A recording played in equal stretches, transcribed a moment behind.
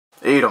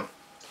Eatem.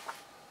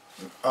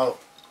 Oh,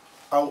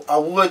 I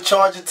would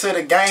charge it to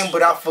the game,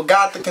 but I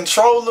forgot the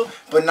controller.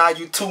 But now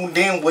you tuned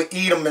in with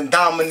Eatem and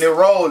Dominant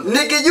Roller.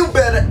 Nigga, you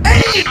better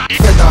eat. I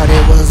thought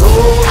it was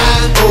over.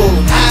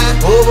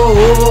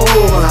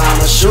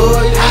 I'ma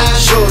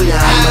show you,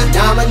 I'm a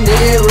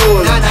dominant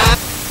roller.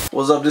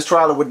 What's up? This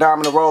Trial with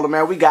Dominant Roller,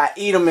 man. We got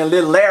Eatem and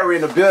Lil Larr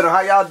in the building.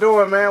 How y'all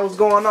doing, man? What's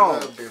going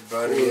on?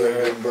 Brother.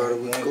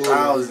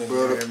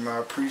 1,000, man. I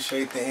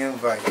appreciate the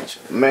invite.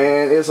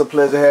 Man, it's a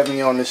pleasure having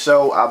you on the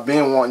show. I've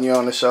been wanting you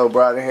on the show,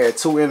 bro. I done had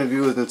 2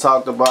 interviews and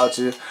talked about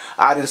you.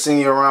 I done seen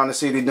you around the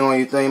city doing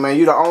your thing, man.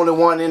 You the only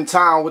one in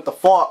town with the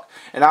fork,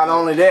 and not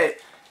only that,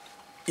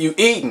 you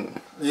eating.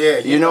 Yeah,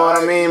 you know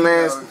what I mean,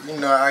 man.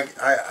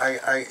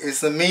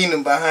 It's a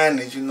meaning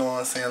behind it. You know what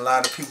I'm saying. A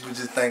lot of people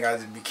just think I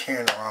just be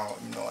carrying around.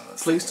 You know what I'm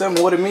saying. Please tell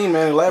me what it mean,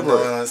 man. Elaborate.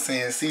 You know what I'm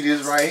saying. See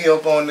this right here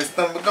up on this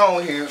stomach. Go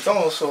on here. Go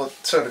on, show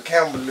the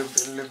camera a little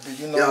bit.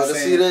 You know what I'm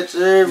saying. See that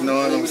chair? You know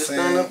what I'm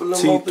saying.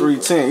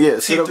 T310, yeah.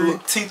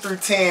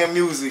 T310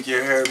 music.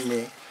 You heard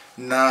me.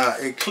 Nah,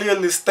 it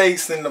clearly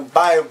states in the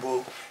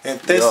Bible in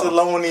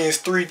Thessalonians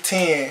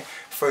 3:10.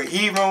 For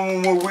even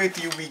when we're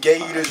with you, we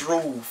gave you this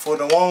rule. For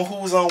the one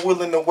who's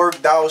unwilling to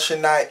work, thou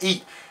should not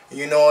eat.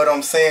 You know what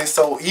I'm saying?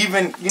 So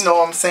even, you know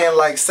what I'm saying,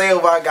 like, say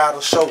if I got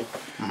a show,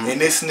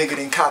 and this nigga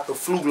done caught the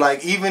flu,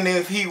 like, even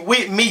if he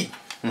with me,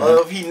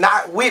 or if he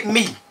not with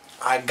me,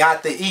 I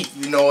got to eat.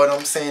 You know what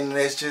I'm saying? And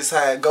that's just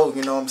how it go,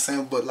 you know what I'm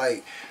saying? But,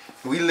 like,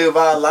 we live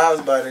our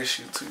lives by this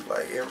shit, too,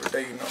 like, every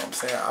day, you know what I'm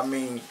saying? I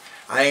mean,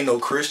 I ain't no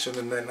Christian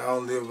or nothing. I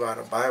don't live by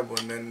the Bible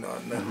or nothing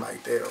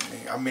like that.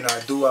 I mean, I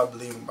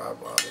believe in the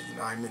Bible. You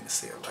know, I ain't meant to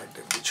say it like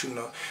that. But, you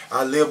know,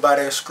 I live by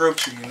that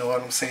scripture, you know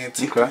what I'm saying?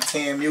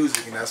 T310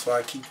 music, and that's why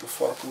I keep the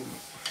fuck with me.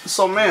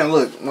 So, man,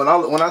 look, when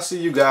I see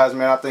you guys,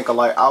 man, I think of,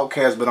 like,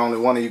 Outkast, but only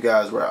one of you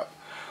guys rap.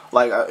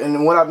 Like,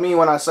 and what I mean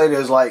when I say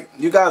this, like,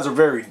 you guys are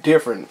very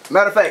different.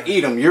 Matter of fact,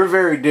 Eatem, you're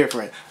very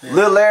different. Yeah.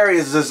 Lil Larr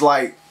is just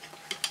like,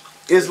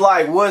 it's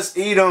like, what's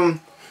Eatem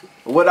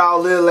without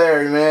Lil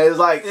Larr, man? It's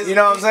like, you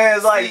know what I'm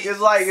saying?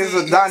 It's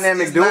a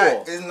dynamic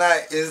duo.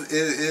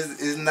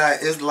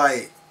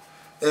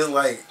 It's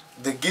like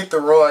the Get the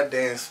Raw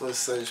dance for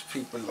such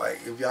people. Like,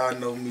 if y'all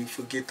know me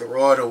for Get the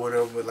Raw or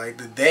whatever, like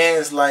the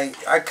dance, like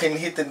I couldn't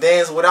hit the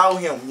dance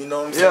without him. You know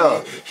what I'm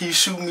saying? Yeah. He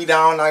shoot me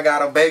down, I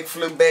got a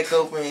backflip back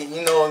up, and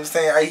you know what I'm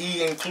saying?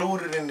 He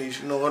included in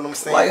this. You know what I'm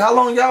saying? Like, how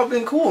long y'all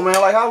been cool,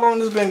 man? Like, how long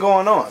this been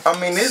going on? I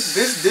mean,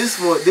 this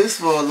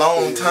for a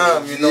long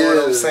time. You know what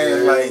I'm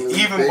saying? Like,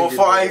 even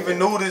before I even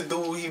knew this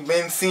dude, he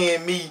been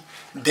seeing me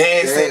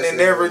dancing and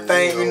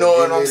everything, you know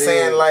what I'm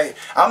saying? Like,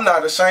 I'm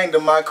not ashamed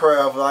of my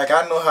craft. Like,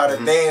 I know how to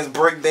dance,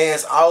 break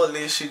dance, all of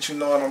this shit, you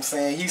know what I'm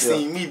saying? He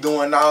seen me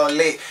doing all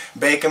that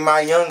back in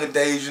my younger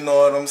days, you know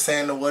what I'm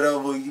saying, or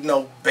whatever, you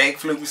know,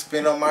 backflip would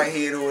spin on my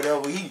head or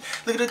whatever.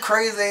 Look at the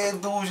crazy ass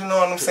dudes, you know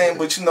what I'm saying?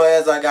 But, you know,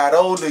 as I got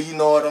older, you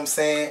know what I'm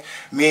saying,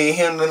 me and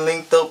him done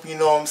linked up, you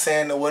know what I'm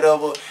saying, or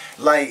whatever.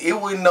 Like, it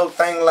wasn't no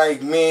thing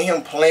like me and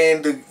him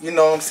playing to, you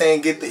know what I'm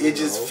saying, it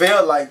just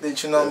felt like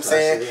that, you know what I'm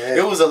saying?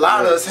 It was a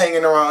lot of us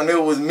hanging around.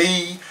 It was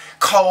me,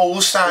 Cole,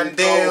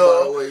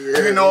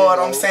 Shondell, you know what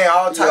I'm saying,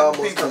 all type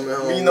of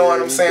people, you know what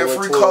I'm saying,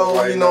 Free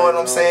Cole, you know what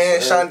I'm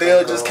saying,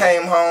 Shondell just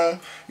came home,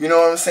 you know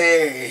what I'm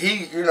saying,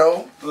 he, you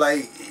know,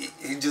 like,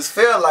 it just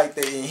felt like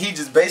that, and he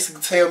just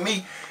basically tell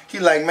me, he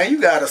like, man, you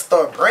gotta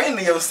start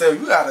branding yourself.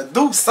 You gotta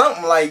do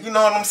something, like, you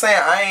know what I'm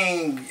saying?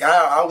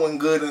 I wasn't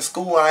good in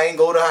school. I ain't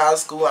go to high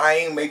school. I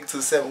ain't make it to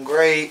 7th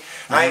grade.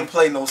 I ain't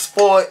play no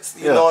sports.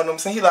 You know what I'm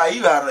saying? He like,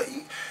 you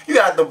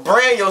gotta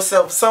brand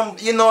yourself.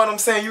 You know what I'm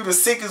saying? You the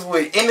sickest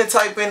with any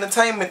type of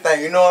entertainment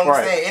thing. You know what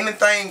I'm saying?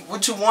 Anything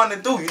what you want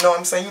to do. You know what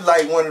I'm saying? You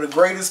like one of the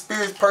greatest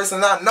spirits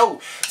person I know.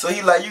 So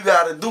he like, you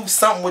gotta do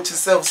something with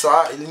yourself. So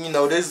you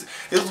know, this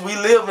we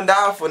live and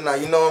die for now.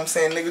 You know what I'm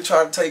saying? Nigga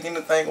try to take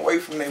anything away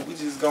from that, we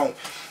just gonna,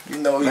 you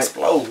know,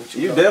 explode.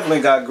 You know?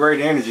 Definitely got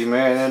great energy,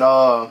 man. And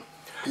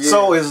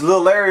so is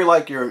Lil Larr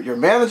like your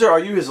manager? Are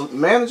you his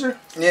manager?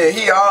 Yeah,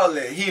 he all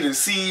that. He the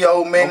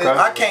CEO, manager.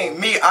 I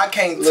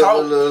can't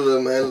talk.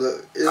 Look, man,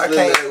 look. It's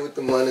Lil Larr with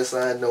the money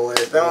sign, no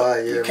ass.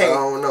 I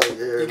don't know.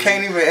 You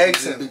can't even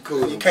ask him.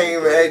 You can't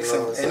even ask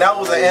him. And that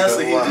was an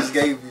answer he just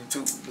gave you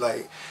too.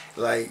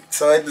 Like,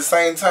 so at the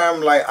same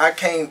time, like,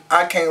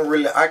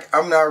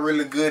 I'm not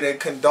really good at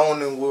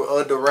condoning with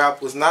other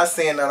rappers. Not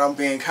saying that I'm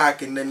being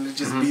cocky, and then to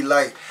just be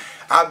like,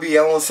 I be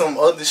on some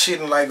other shit,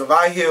 and like, if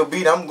I hear a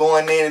beat, I'm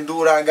going in and do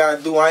what I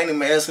gotta do. I ain't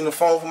even answering the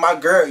phone for my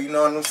girl, you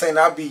know what I'm saying?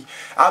 I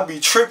be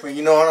tripping,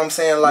 you know what I'm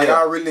saying? Like,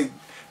 I really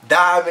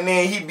diving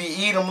in, he be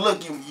Eatem,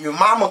 look, your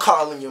mama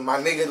calling you, my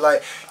nigga,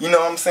 like, you know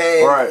what I'm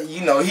saying? Right.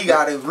 You know, he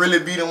gotta really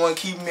be the one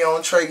keeping me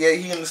on track. Yeah,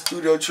 he in the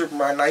studio tripping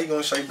right now, he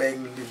gonna shake back a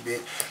little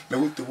bit.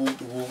 Man, whoop the whoop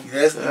the whoop.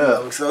 That's, you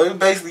know, so it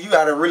basically, you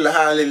gotta really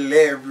holler at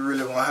Larry if you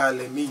really wanna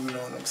holler at me, you know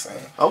what I'm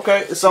saying?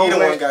 Okay, so he the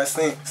one got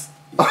sense.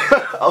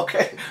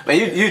 Okay,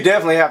 man, you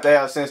definitely have to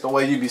have sense the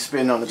way you be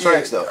spitting on the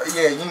tracks, though.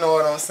 Yeah, you know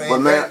what I'm saying. But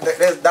man,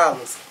 that's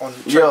dollars on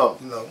the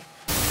track, you know.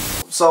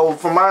 So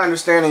from my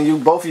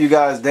understanding, both of you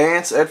guys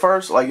dance at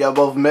first, like y'all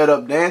both met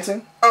up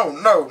dancing. Oh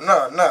no.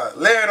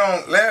 Larry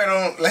don't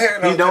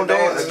condone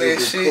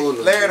that shit.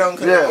 Larry don't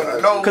condone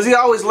it. No, cause he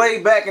always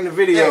laid back in the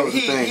videos.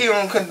 Yeah, he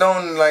don't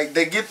condone like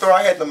they get through.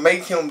 I had to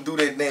make him do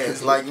that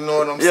dance. Like you know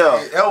what I'm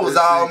saying? That was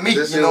all me.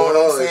 You know what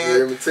I'm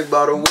saying? It took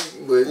about a week,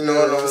 but you know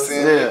what I'm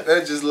saying?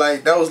 Yeah.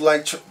 That was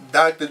like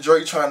Dr.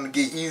 Dre trying to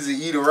get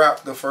Eazy-E to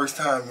rap the first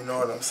time. You know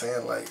what I'm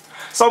saying? Like.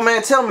 So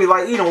man, tell me,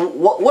 like, you know,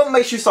 what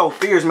makes you so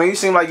fierce, man? You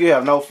seem like you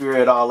have no fear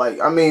at all. Like,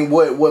 I mean,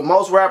 what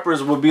most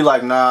rappers would be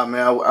like, nah,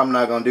 man, I'm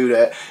not gonna do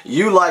that.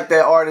 You like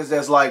that artist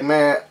that's like,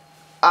 man,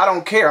 I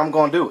don't care, I'm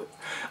gonna do it.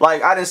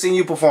 Like, I didn't see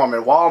you perform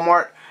at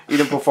Walmart. You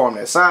didn't perform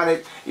at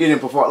Sonic. You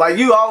didn't perform. Like,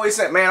 you always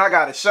said, man, I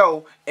got a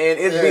show. And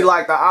it'd be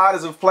like the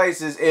oddest of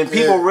places. And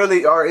people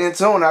really are in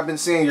tune. I've been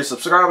seeing your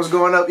subscribers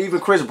going up. Even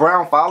Chris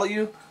Brown follow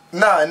you.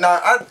 Nah.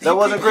 That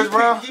wasn't Chris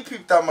Brown? He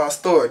peeped out my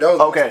story. That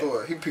was my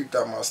story. He peeped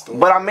out my story.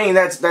 But I mean,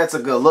 that's a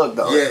good look,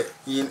 though. Yeah.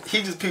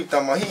 He just peeped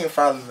out my. He ain't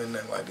following me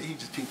nothing like that. He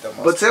just peeped out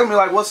my. But tell me,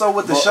 like, what's up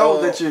with the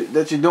show that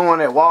you're doing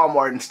at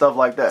Walmart and stuff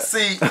like that?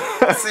 See,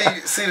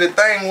 the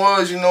thing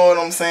was, you know what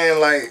I'm saying?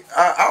 Like,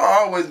 I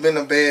always been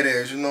a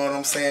badass. You know what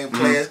I'm saying?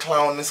 Class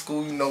clown in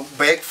school. You know,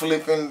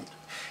 backflipping.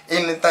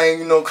 Anything,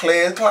 you know,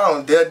 class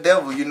clown,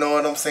 daredevil. You know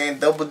what I'm saying?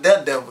 Double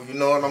daredevil. You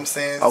know what I'm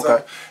saying? Okay.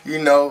 So,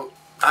 you know,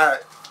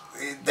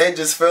 that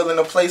just fell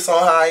into place on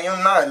how I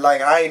am now. Like,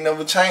 I ain't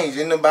never changed.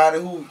 Anybody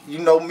who, you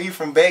know me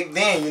from back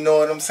then, you know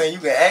what I'm saying? You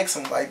can ask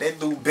him, like,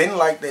 that dude been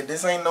like that.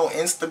 This ain't no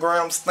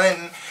Instagram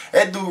stunting.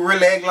 That dude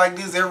really act like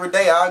this every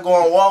day. I go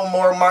on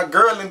Walmart with my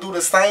girl and do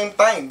the same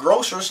thing.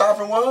 Grocery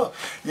shopping with her.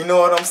 You know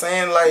what I'm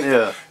saying? Like,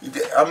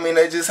 I mean,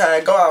 that's just how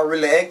I go. I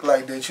really act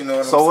like that, you know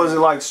what I'm saying? So was it,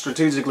 like,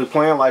 strategically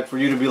planned, like, for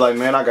you to be like,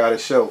 man, I got a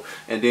show,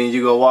 and then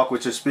you go walk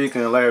with your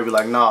speaker and Larry be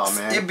like, nah,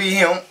 man. It be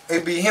him.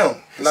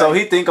 Like, so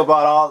he think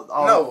about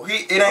all no,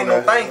 it ain't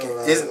no thinking.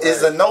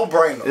 It's a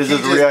no-brainer. It's he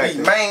just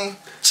reacting. Be, man,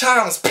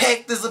 China's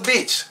packed as a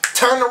bitch.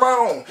 Turn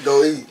around.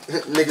 Go eat.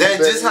 That's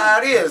just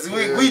how it is.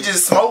 We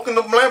just smoking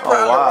the blunt,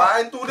 probably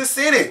riding through the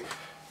city.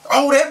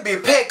 Oh, that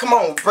big pack. Come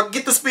on,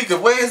 get the speaker.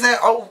 Where is that?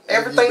 Oh,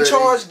 everything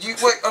charged.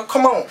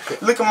 Come on.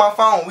 Look at my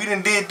phone. We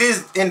done did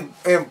this in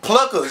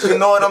pluckers. You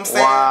know what I'm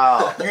saying?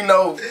 Wow. You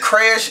know,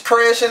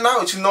 crashing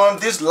out. You know,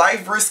 this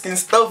life risking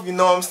stuff. You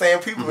know what I'm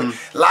saying? People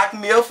lock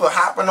me up for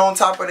hopping on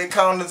top of their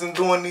counters and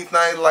doing these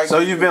things like. So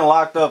you've been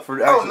locked up for?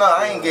 Oh no,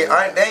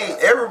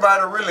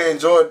 everybody really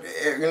enjoyed.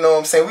 You know what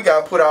I'm saying? We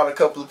got put out a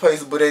couple of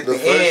places, but at the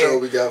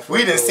end,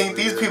 we done seen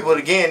these people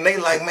again. They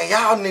like, man,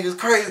 y'all niggas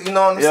crazy. You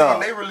know what I'm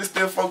saying? They really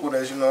still fuck with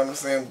us. You know what I'm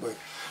saying? But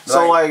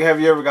so like, have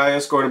you ever got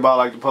escorted by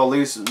like the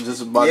police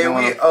just about doing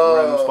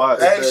random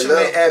spots?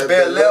 Actually at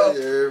Bel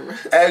Air,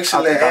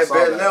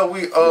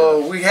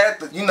 we had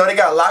to, you know, they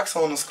got locks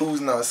on the schools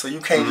now, so you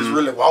can't just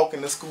really walk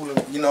in the school.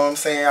 And, you know what I'm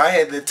saying? I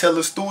had to tell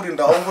a student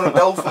to open the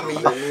door for me.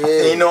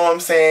 And, you know what I'm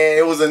saying?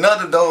 It was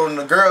another door, and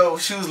the girl,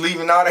 she was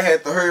leaving out. I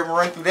had to hurry and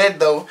run through that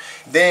door.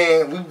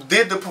 Then we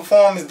did the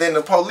performance. Then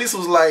the police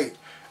was like,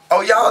 oh,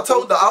 y'all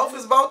told the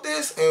office about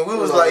this? And we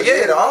was like,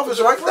 yeah, the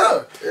office right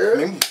there.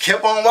 And we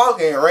kept on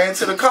walking and ran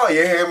to the car.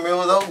 You hear me? It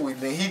was over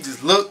with. Then he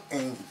just looked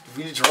and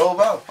we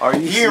drove out.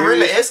 He didn't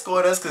really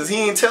escort us because he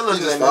didn't tell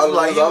us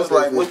nothing. He was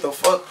like, what the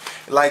fuck?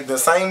 Like the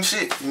same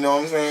shit. You know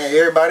what I'm saying?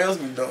 Everybody else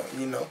be doing,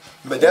 you know.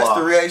 But that's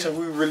the reaction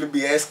we really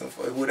be asking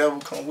for. Whatever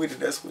come with it,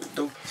 that's what it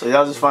do. So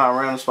y'all just find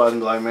random spots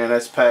and be like, man,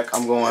 that's packed.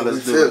 I'm going,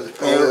 let's do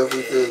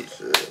it.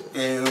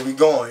 And we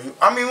going.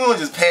 I mean, we don't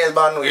just pass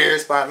by no air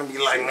spot and be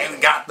like, man, we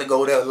got to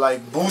go there.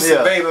 Like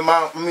Boosie baby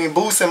mama,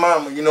 Boosie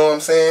mama, you know what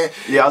I'm saying?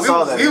 Yeah, I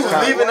saw that. We was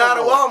leaving out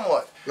of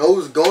Walmart. No, we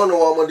was going to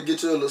Walmart to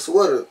get you a little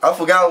sweater. I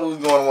forgot what we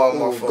was going to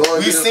Walmart for.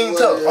 We seen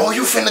tough. Oh,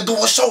 you finna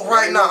do a show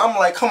right now. I'm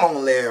like, come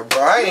on, Larry, bro.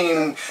 I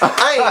ain't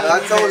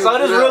so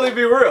this really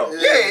be real.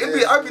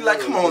 Yeah, I'd be like,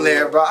 come on,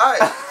 Larry, bro.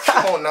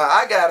 Come on now.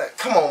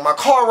 Come on, my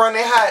car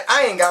running hot.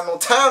 I ain't got no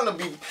time to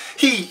be.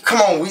 Come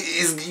on,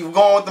 you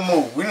going with the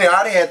move.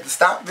 I had to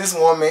stop this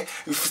woman.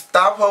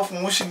 Stop her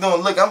from what she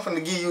doing. Look, I'm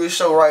finna give you a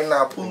show right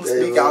now. Pull the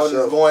speaker out,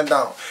 it's going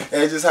down.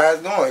 And it's just how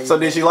it's going. So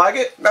did she like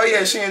it? No,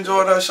 yeah, she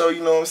enjoyed her show,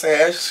 you know what I'm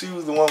saying? Actually, she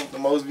was the one with the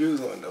most views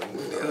on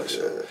it, her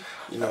show.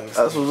 You know what I'm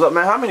saying? That's what's up,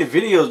 man. How many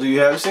videos do you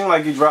have? It seems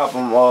like you drop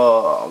them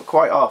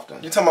quite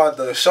often. You talking about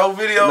the show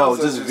videos? No,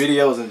 just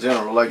videos in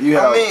general. Like you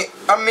have.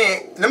 I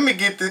mean, let me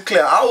get this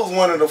clear. I was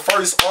one of the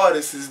first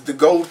artists to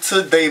go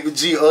to David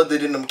G other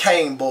than them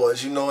Kane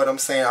boys. You know what I'm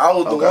saying? I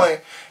was the one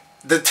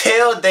to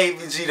tell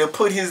David G to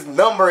put his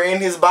number in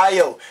his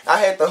bio. I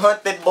had to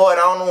hunt that boy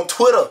down on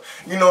Twitter.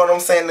 You know what I'm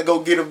saying? To go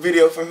get a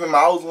video from him.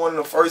 I was one of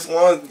the first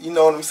ones, you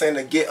know what I'm saying,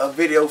 to get a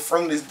video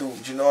from this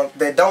dude. You know,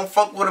 that don't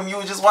fuck with him, you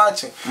was just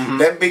watching.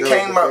 That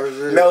became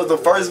that was the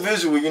first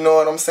visual, you know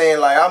what I'm saying?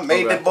 Like, I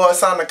made that boy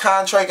sign the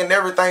contract and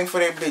everything for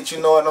that bitch,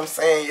 you know what I'm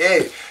saying?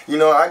 Yeah. You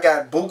know, I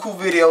got buku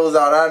videos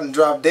out. I done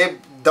dropped that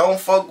Don't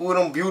Fuck With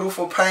Him,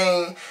 Beautiful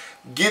Pain,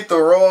 Get the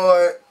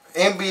Rod,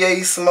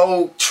 NBA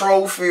Smoke,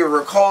 Trophy,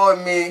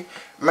 Record Me.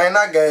 Man,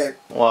 I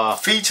got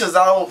features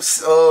out.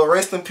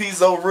 Rest in peace,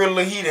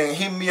 O'Reilly. He done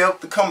hit me up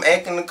to come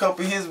act in a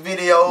couple of his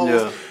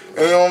videos.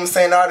 You know what I'm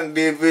saying? I done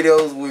did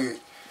videos with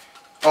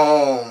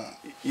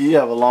You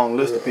have a long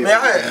list of people. Man,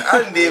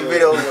 I done did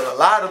videos with a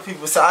lot of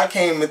people, so I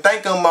can't even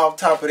think of them off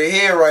the top of the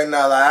head right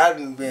now. Like I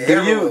done been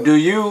everywhere. Do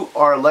you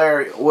or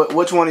Larry?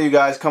 Which one of you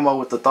guys come up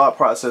with the thought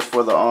process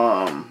for the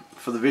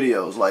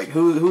videos? Like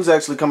who's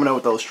actually coming up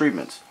with those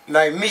treatments?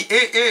 Like me,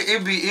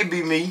 it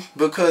be me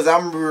because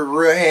I'm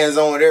real hands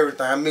on with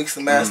everything. I mix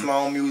and master my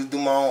own music, do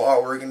my own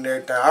artwork and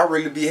everything. I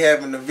really be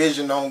having the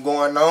vision on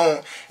going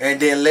on, and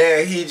then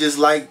Larry he just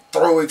like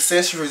throw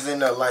accessories in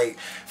there. Like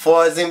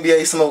far as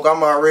NBA Smoke,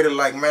 I'm already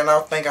like, man, I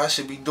think I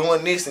should be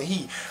doing this, and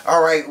he,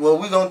 all right, well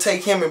we gonna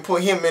take him and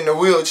put him in the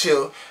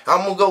wheelchair.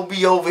 I'm gonna go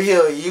be over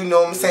here. You know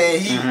what I'm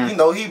saying? He, you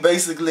know, he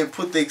basically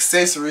put the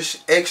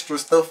accessories, extra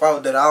stuff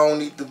out that I don't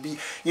need to be,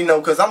 you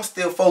know, cause I'm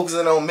still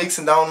focusing on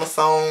mixing down the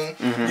song.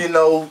 You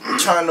know,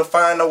 trying to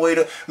find a way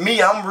to...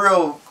 Me, I'm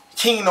real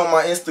keen on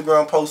my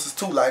Instagram posts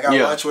too. Like,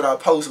 I watch what I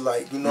post,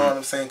 like, you know what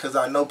I'm saying? Because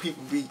I know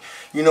people be...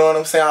 You know what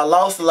I'm saying? I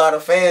lost a lot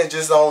of fans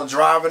just on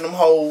driving them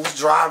hoes,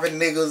 driving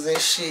niggas and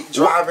shit,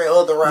 driving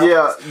other rappers.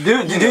 Yeah,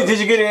 did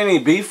you get any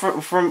beef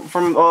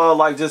from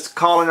like just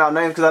calling out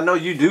names? Because I know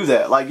you do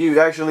that. Like you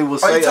actually will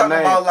say a name. Are you talking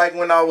about like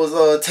when I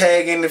was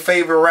tagging the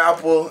favorite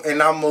rapper and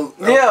I'm a...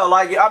 yeah,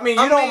 like I mean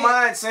you don't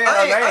mind saying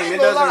a name. It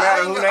doesn't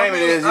matter who name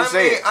it is. You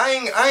say it.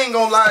 I ain't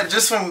gonna lie.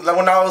 Just from like,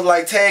 when I was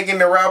like tagging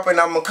the rapper and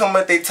I'm gonna come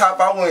at their top,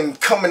 I wasn't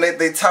coming at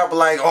their top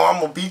like, oh,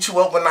 I'm gonna beat you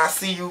up when I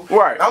see you.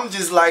 Right. I'm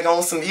just like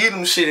on some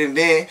Eatem shit, and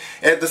then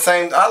at the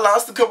same, I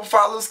lost a couple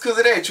followers because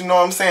of that. You know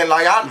what I'm saying?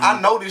 Like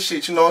I know this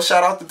shit. You know,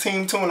 shout out to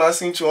Team 2 and I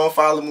seen you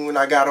unfollow me when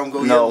I got on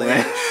Go Yelling.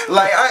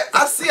 Like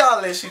I see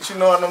all that shit. You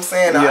know what I'm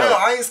saying?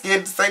 I ain't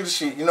scared to say the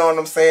shit. You know what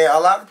I'm saying? A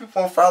lot of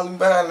people unfollow me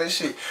behind that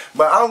shit,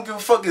 but I don't give a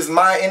fuck. It's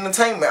my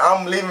entertainment.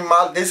 I'm living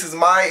my. This is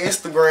my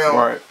Instagram.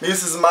 Right.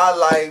 This is my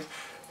life.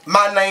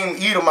 My name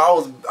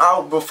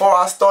Eatem. Before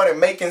I started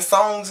making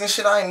songs and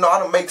shit, I didn't know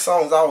how to make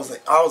songs. I was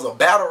a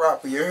battle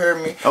rapper. You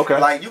heard me? Okay.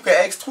 Like you can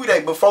ask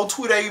Tweeday. Before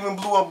Tweeday even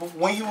blew up,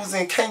 when he was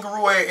in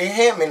Kangaroo and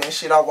Hammond and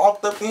shit, I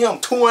walked up to him,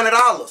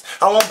 $200.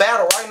 I want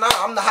battle right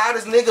now. I'm the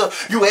hottest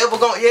nigga you ever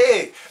gonna.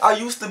 Yeah, I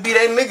used to be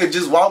that nigga.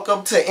 Just walk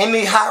up to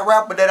any hot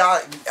rapper that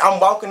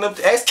I'm walking up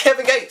to. Ask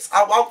Kevin Gates.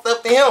 I walked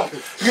up to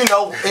him. You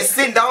know, and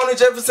sitting down in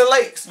Jefferson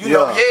Lakes. You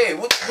know,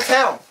 what's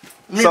happening?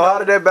 So how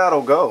did that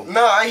battle go?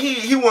 Nah,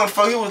 he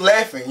wasn't he was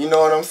laughing, you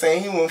know what I'm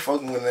saying? He wasn't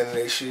fucking with none of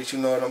that shit, you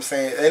know what I'm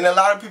saying? And a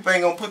lot of people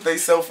ain't gonna put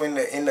themselves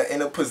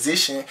in a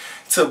position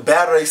to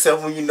battle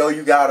themselves when you know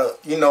you got a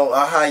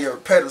higher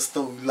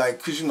pedestal,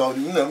 like, cause you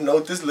never know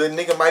what this little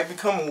nigga might be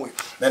coming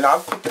with. And I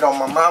put it on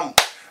my mama.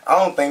 I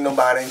don't think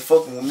nobody ain't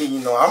fucking with me, you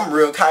know. I'm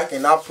real cocky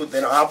and I put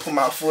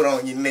my foot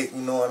on your neck,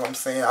 you know what I'm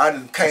saying? I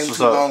done came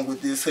too long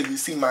with this till you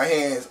see my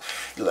hands,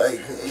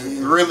 like,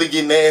 really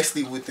get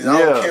nasty with it. I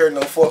don't care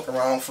no fuck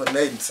around for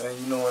nothing, son,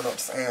 you know what I'm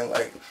saying?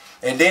 Like,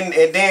 and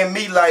then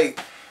me, like,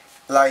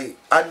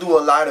 I do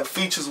a lot of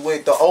features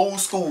with the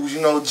old schools,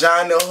 you know,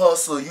 Johnny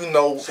Hustle, you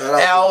know,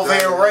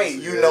 Alvin Ray,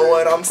 you know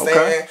what I'm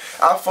saying?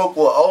 I fuck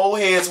with old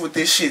heads with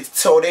this shit,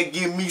 so they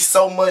give me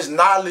so much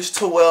knowledge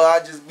to where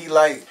I just be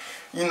like,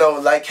 you know,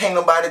 like can't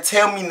nobody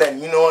tell me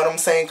nothing, you know what I'm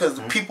saying? Because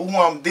the people who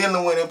I'm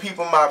dealing with and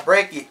people in my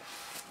bracket,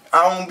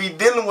 I don't be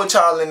dealing with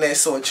y'all in that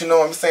sort, you know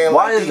what I'm saying?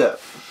 Why is that?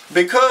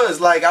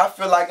 Because like I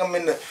feel like I'm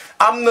the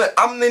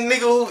nigga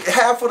who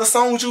half of the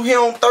songs you hear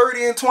on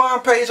 30 and Twine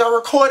page, I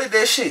recorded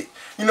that shit.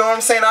 You know what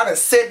I'm saying? I done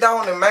sat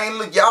down and man,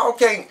 look,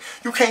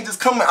 you can't just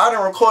come in. I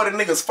done recorded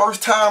niggas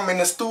first time in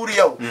the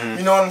studio.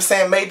 You know what I'm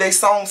saying? Made they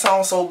song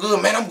sound so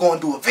good. Man, I'm going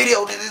to do a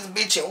video to this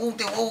bitch and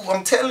ooh.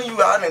 I'm telling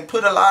you, I done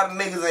put a lot of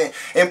niggas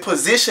in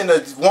position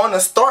to want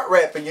to start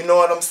rapping. You know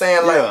what I'm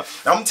saying? Like,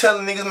 I'm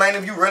telling niggas, man,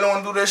 if you really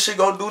want to do that shit,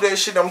 go do that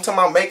shit. I'm talking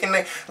about making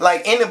it,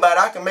 like anybody,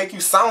 I can make you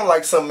sound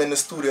like something in the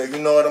studio. You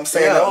know what I'm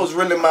saying? I was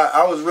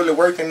really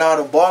working out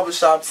of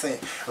barbershops and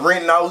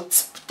renting out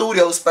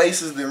studio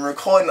spaces and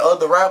recording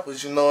other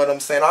rappers, you know what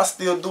I'm saying? I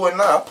still do it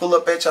now. I pull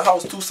up at your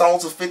house, 2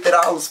 songs for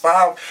 $50,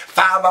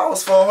 5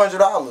 hours for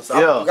 $100.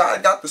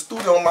 I got the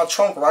studio in my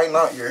trunk right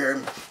now, you hear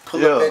me?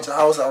 Pull up at your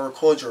house, I'll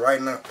record you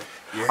right now.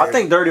 I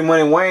think Dirty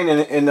Money Wayne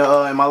in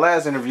my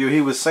last interview,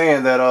 he was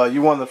saying that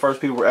you one of the first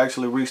people who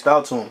actually reached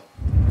out to him.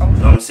 You know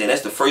what I'm saying?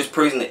 That's the first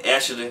person that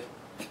actually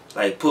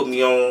like put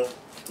me on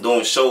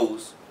doing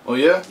shows. Oh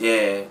yeah?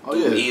 Yeah.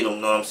 Eat them,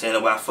 know what I'm saying?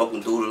 That's why I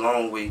fucking do the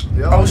long way.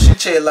 Yeah. Oh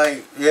shit, yeah,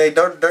 like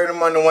Dirty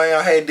Money Wayne,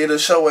 I did a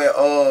show at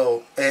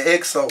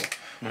EXO.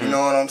 You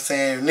know what I'm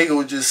saying? Nigga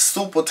was just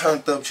super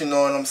turned up, you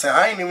know what I'm saying?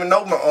 I ain't even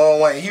know my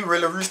Wayne. He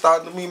really reached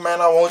out to me, man.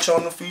 I want you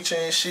on the feature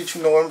and shit,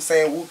 you know what I'm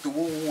saying? Whoop the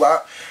woo woo.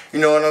 You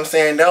know what I'm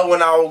saying? That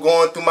when I was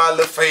going through my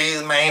little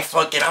phase, man,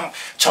 fuck it, I'm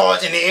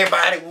charging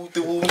everybody, whoop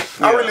the woo.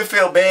 I really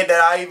feel bad that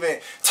I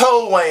even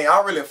told Wayne.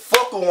 I really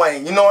fuck with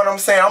Wayne, you know what I'm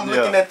saying? I'm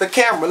looking at the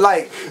camera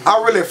like,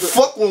 I really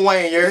fuck with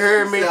Wayne, you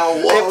heard me?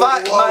 If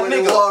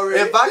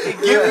I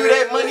could give you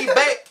that money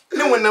back,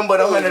 that wasn't nothing but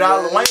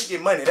 $100. Wayne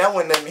get money. That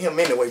wasn't nothing to him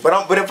anyway.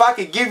 But if I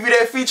could give you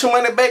that feature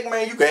money back,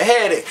 man, you can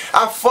have it.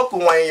 I fuck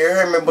with Wayne, you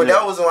heard me? But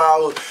that was when I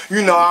was,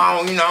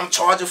 I'm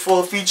charging for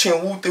a feature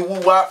and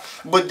woo-woo-wop.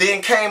 But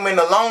then came in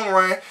the long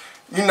run,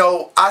 you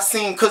know, I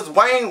seen, cause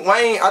Wayne,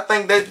 I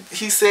think that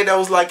he said that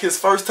was like his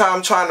first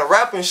time trying to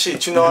rap and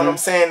shit, you know what I'm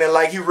saying? And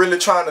like he really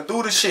trying to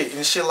do the shit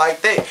and shit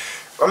like that.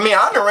 I mean,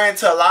 I done ran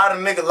to a lot of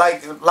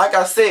niggas, like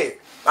I said,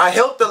 I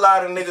helped a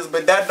lot of niggas,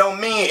 but that don't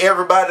mean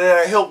everybody that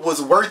I helped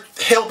was worth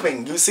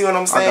helping. You see what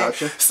I'm saying? I got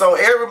you. So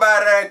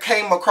everybody that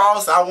came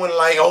across, I wasn't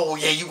like, oh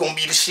yeah, you gonna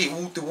be the shit,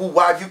 woo woo,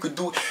 why you could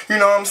do, you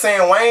know what I'm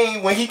saying?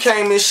 Wayne, when he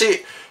came in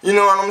shit, you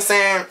know what I'm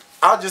saying?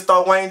 I just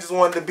thought Wayne just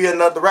wanted to be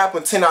another rapper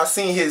until I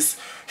seen his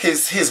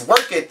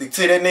work ethic.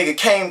 Till that nigga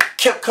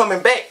kept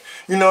coming back.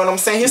 You know what I'm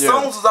saying? His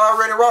songs was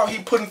already raw.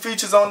 He putting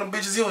features on them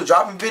bitches. He was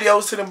dropping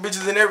videos to them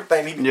bitches and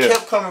everything. He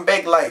kept coming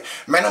back like,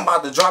 man, I'm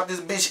about to drop this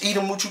bitch.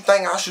 Eatem, what you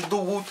think I should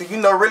do? You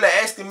know, really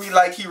asking me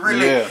like he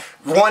really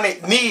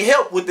need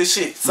help with this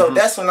shit. So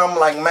that's when I'm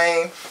like,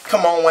 man,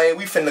 come on, Wayne,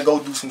 we finna go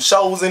do some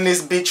shows in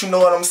this bitch. You know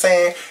what I'm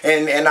saying?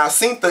 And I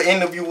seen the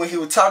interview when he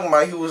was talking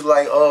about. He was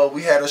like,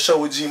 we had a show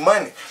with G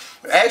Money.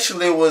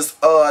 Actually, it was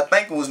I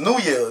think it was New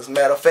Year's.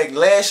 Matter of fact,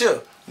 last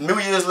year. New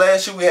Year's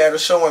last year, we had a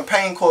show in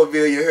Pain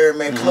Courtville, you heard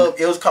me, Club,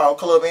 it was called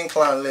Club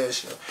Incline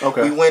last year.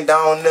 Okay. We went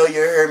down there,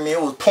 you heard me,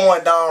 it was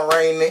pouring down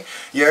raining,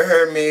 you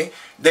heard me.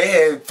 They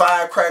had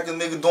firecrackers,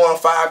 niggas doing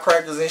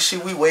firecrackers and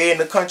shit. We way in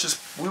the country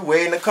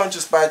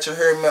spot, you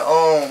heard me.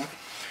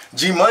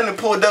 G Money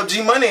pulled up,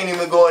 G Money ain't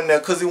even going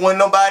there cause there wasn't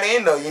nobody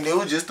in there, you know, it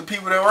was just the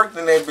people that worked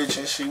in that bitch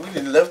and shit. We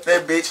just left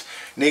that bitch.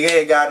 Nigga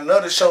had got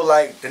another show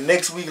like the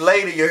next week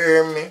later, you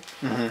heard me.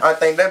 I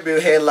think that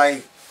bitch had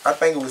like, I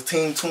think it was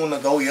Team Tuna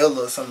Go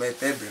Yellow or something at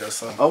that bitch or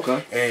something.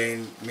 Okay.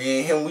 And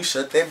me and him, we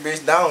shut that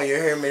bitch down. You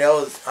hear me?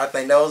 I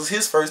think that was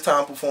his first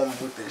time performing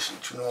with that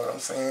shit. You know what I'm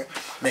saying?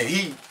 Man,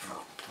 he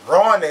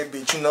rawing that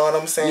bitch. You know what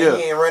I'm saying? Yeah.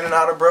 He ain't running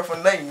out of breath for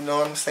nothing. You know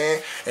what I'm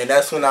saying? And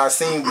that's when I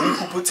seen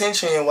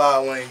potential in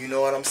Wild Wayne. You know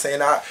what I'm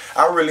saying? I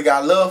really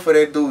got love for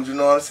that dude. You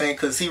know what I'm saying?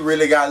 Cause he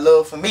really got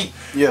love for me.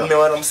 Yeah. You know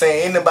what I'm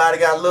saying? Anybody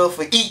got love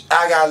for Eat,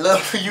 I got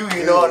love for you.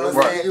 You know what I'm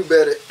saying? You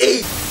better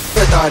eat.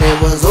 I thought it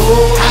was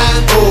over,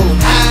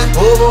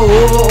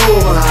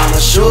 I'ma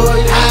show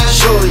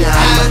you,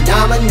 I'm a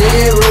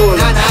dominant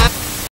ruler.